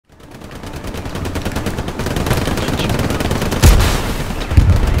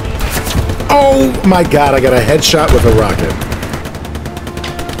Oh my god, I got a headshot with a rocket.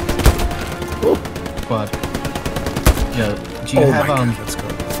 Oh. Quad. Yo, do you have God, let's go.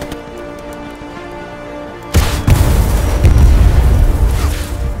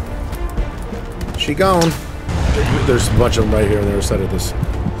 She gone. There's a bunch of them right here on the other side of this.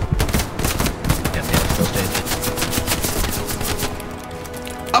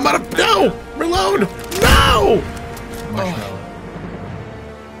 I'm out of... No! Reload! No! Oh.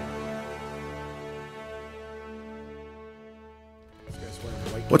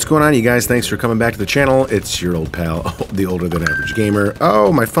 What's going on, you guys? Thanks for coming back to the channel. It's your old pal, the older than average gamer.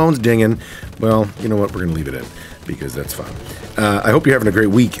 Oh, my phone's dinging. Well, you know what? We're going to leave it in because that's fun. I hope you're having a great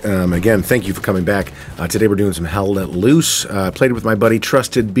week. Again, thank you for coming back. Today we're doing some Hell Let Loose. Played with my buddy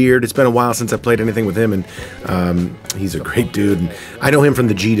Trusted Beard. It's been a while since I played anything with him, and he's a great dude. And I know him from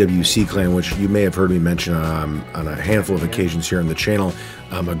the GWC clan, which you may have heard me mention on a handful of occasions here on the channel.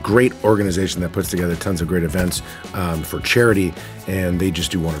 A great organization that puts together tons of great events for charity, and they just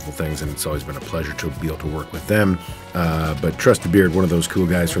do wonderful things, and it's always been a pleasure to be able to work with them. But Trusted Beard, one of those cool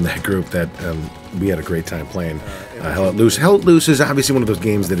guys from that group that we had a great time playing Hell Let Loose. Hell Let Loose is obviously one of those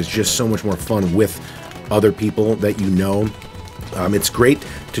games that is just so much more fun with other people that you know. It's great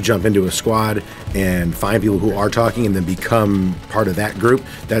to jump into a squad and find people who are talking and then become part of that group.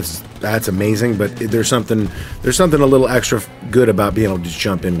 That's amazing, but there's something a little extra good about being able to just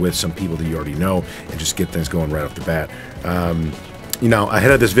jump in with some people that you already know and just get things going right off the bat. You know, ahead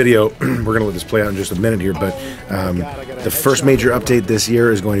of this video, we're going to let this play out in just a minute here, but the first major update this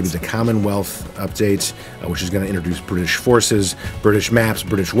year is going to be the Commonwealth update, which is going to introduce British forces, British maps,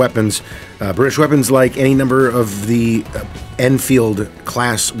 British weapons. British weapons, like any number of the Enfield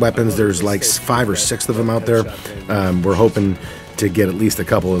class weapons, there's like 5 or 6 of them out there. We're hoping to get at least a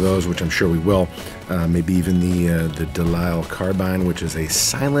couple of those, which I'm sure we will. Maybe even the Delisle carbine, which is a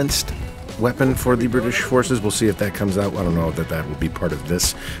silenced weapon for the British forces. We'll see if that comes out. I don't know that will be part of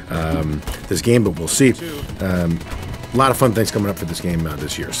this this game, but we'll see. A lot of fun things coming up for this game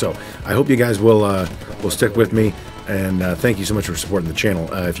this year. So I hope you guys will stick with me, and thank you so much for supporting the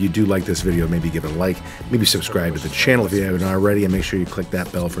channel. If you do like this video, maybe give it a like, maybe subscribe to the channel if you haven't already, and make sure you click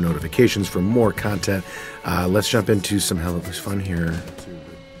that bell for notifications for more content. Let's jump into some Hell Let Loose fun here.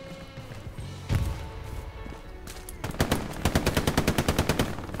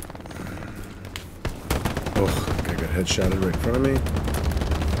 Oh, I got headshotted right in front of me.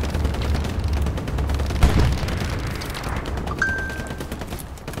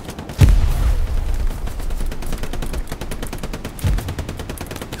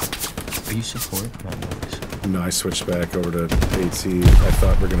 Are you support? No, I switched back over to AT. I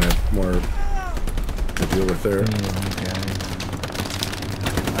thought we are going to have more to deal with there.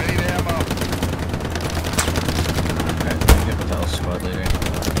 I need ammo. Okay, I'll get with the L squad later.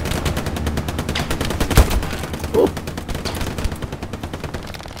 Oh.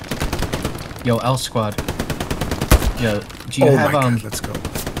 Yo, L squad. Yo, do you have God, let's go.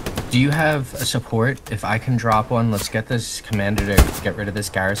 Do you have a support? If I can drop one, let's get this commander to get rid of this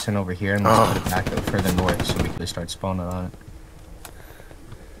garrison over here, and let's put it back further north so we can start spawning on it.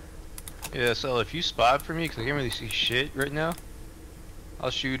 Yeah, so if you spot for me, because I can't really see shit right now, I'll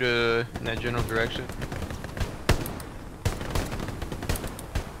shoot in that general direction.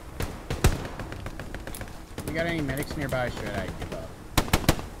 You got any medics nearby? Should I give up?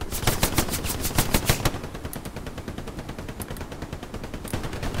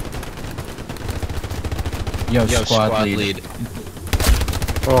 Yo, squad lead.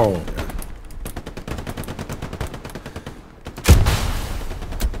 Oh.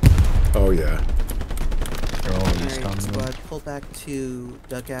 Oh yeah. They're all east on Alright, the squad, pull back to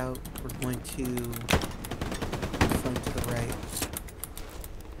Dugout. We're going to flank to the right.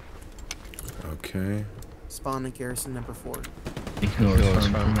 Okay. Spawn at garrison number 4. You can go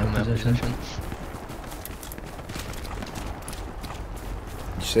from that position.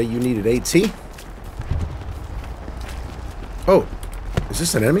 You say you needed AT? Oh, is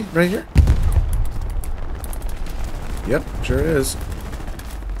this an enemy right here? Yep, sure is.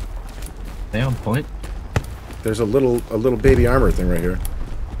 They on point? There's a little baby armor thing right here.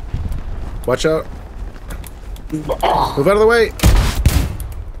 Watch out. Move out of the way.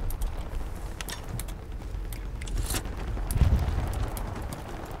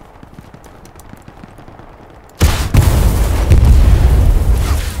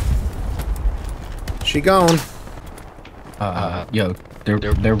 She gone. Yo, they're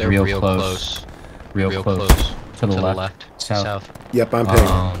real close. Real close. To the left. South. Yep, I'm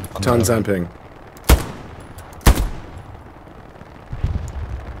ping. Tons on ping.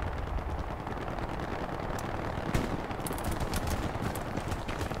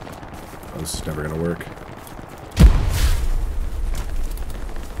 this is never gonna work.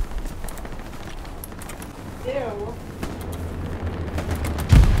 Ew.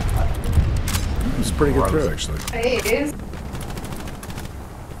 It's a pretty good throw, actually. Face.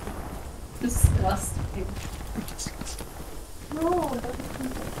 Disgusting. No,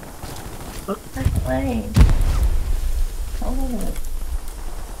 that's plain. Oh.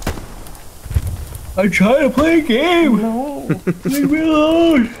 I'm trying to play a game! No. Leave me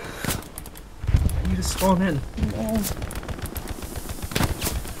alone! I need to spawn in. No.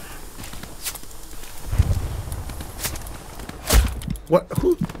 What?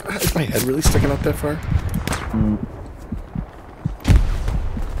 Who? Is my head really sticking out that far?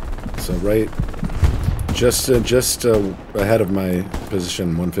 So right, just ahead of my position,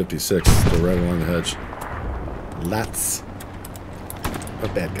 156, so right along the hedge. Lots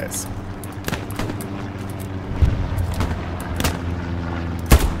of bad guys.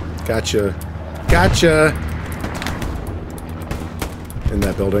 Gotcha. Gotcha! In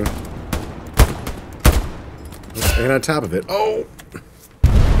that building. And on top of it. Oh!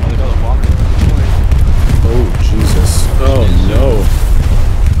 Oh, Jesus. Oh, no.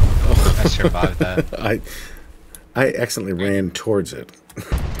 I survived that. I accidentally ran towards it.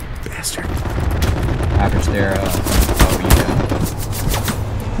 Bastard. Average there,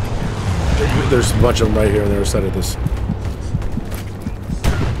 There's a bunch of them right here on the other side of this.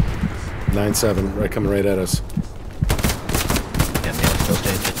 9-7, right coming right at us. Yeah, man, still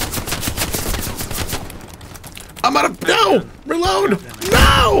staged. I'm out of... No! Reload!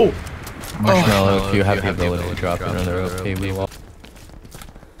 No! Marshmallow, if you have the ability to drop another OP wall.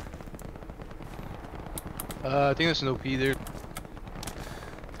 I think there's an OP there.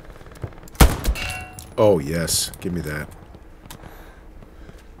 Oh, yes. Give me that.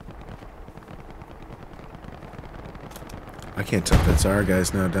 I can't tell if that's our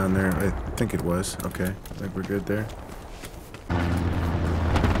guys now down there. I think it was. Okay. I think we're good there.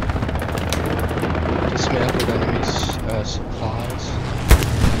 Dismantled enemies, supplies.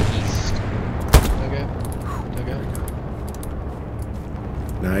 East. Dugout.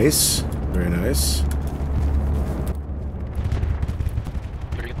 Nice. Very nice.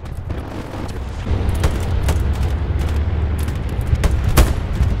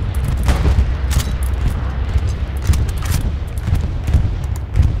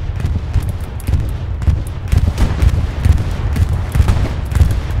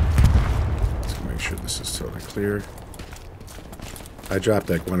 Clear. I dropped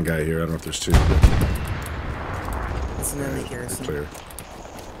that one guy here. I don't know if there's two. It's an enemy garrison. Clear.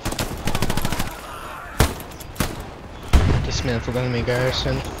 Dismantled enemy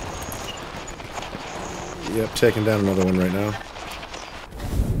garrison. Yep, taking down another one right now.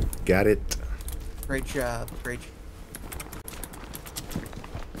 Got it. Great job. Great.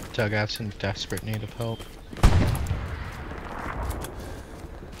 Dugout's in desperate need of help.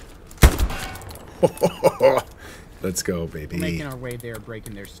 Let's go, baby. We're making our way there,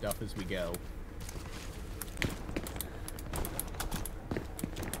 breaking their stuff as we go.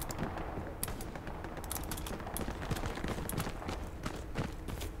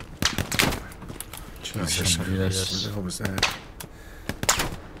 Jesus, do this. what the hell was that?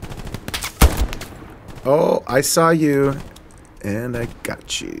 Oh, I saw you, and I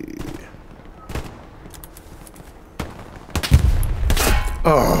got you.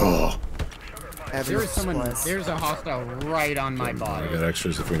 Oh. There is someone. There's a hostile right on my body. I got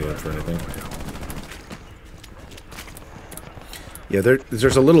extras if we need it for anything. Yeah,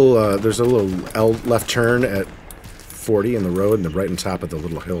 there's a little L left turn at 40 in the road, and right on top of the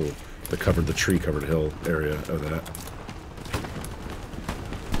little hill, the tree covered hill area of that.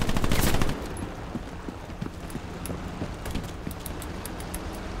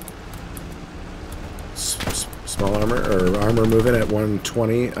 Small armor or armor moving at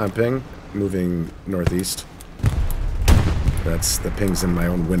 120 on ping. Moving northeast. That's the ping's in my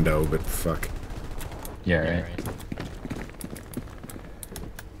own window, but fuck. Yeah, right.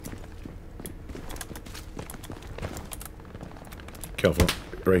 Careful.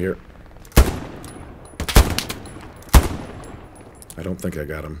 Right here. I don't think I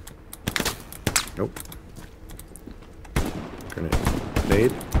got him. Nope. Grenade.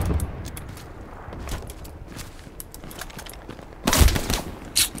 Nade.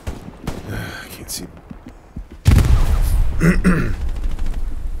 I can't see.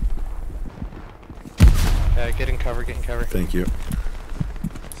 Get in cover, get in cover. Thank you.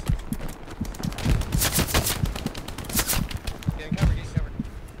 Get in cover, get in cover.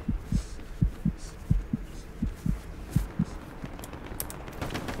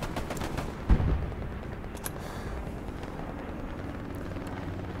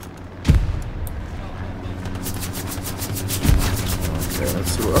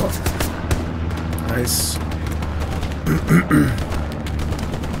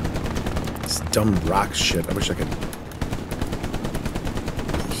 This dumb rock shit. I wish I could.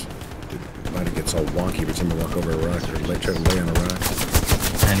 Might it gets all wonky every time I walk over a rock or try to lay on a rock.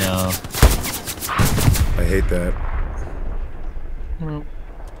 I know. I hate that. Well,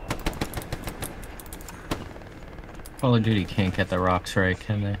 Call of Duty can't get the rocks right,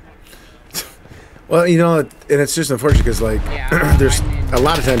 can they? Well, you know, and it's just unfortunate because, like, Yeah, there's a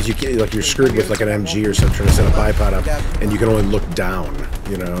lot of times you can, like, you're screwed with like an MG or something trying to set a bipod up, and you can only look down,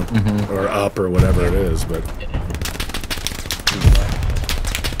 you know, or up or whatever it is. But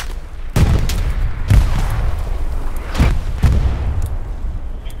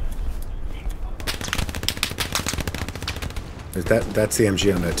that's the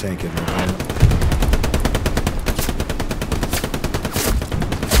MG on that tank, isn't it?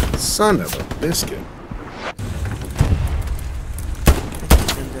 Son of a biscuit.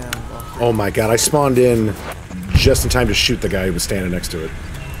 Oh my god, I spawned in just in time to shoot the guy who was standing next to it.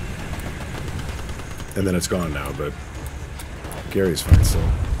 And then it's gone now, but Gary's fine still.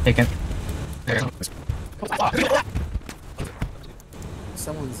 Taken.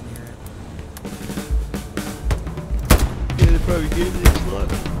 Someone's near it.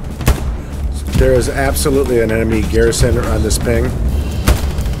 There is absolutely an enemy garrison on this ping.